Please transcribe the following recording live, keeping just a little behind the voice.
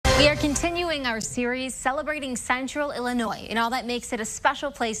We are continuing our series celebrating Central Illinois and all that makes it a special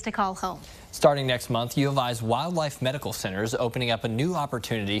place to call home. Starting next month, U of I's Wildlife Medical Center is opening up a new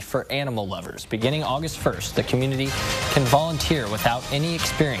opportunity for animal lovers. Beginning August 1st, the community can volunteer without any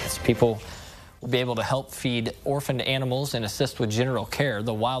experience. People will be able to help feed orphaned animals and assist with general care.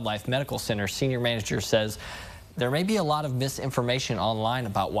 The Wildlife Medical Center senior manager says there may be a lot of misinformation online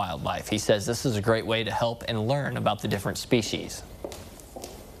about wildlife. He says this is a great way to help and learn about the different species.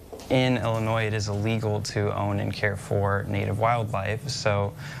 In Illinois, it is illegal to own and care for native wildlife,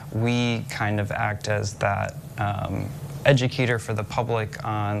 so we kind of act as that educator for the public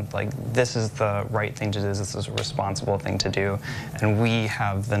on, like, this is the right thing to do, this is a responsible thing to do, and we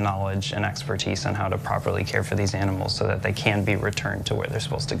have the knowledge and expertise on how to properly care for these animals so that they can be returned to where they're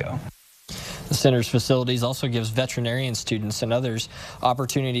supposed to go. The center's facilities also gives veterinarian students and others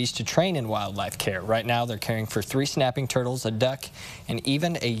opportunities to train in wildlife care. Right now, they're caring for 3 snapping turtles, a duck, and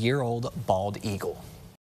even a year-old bald eagle.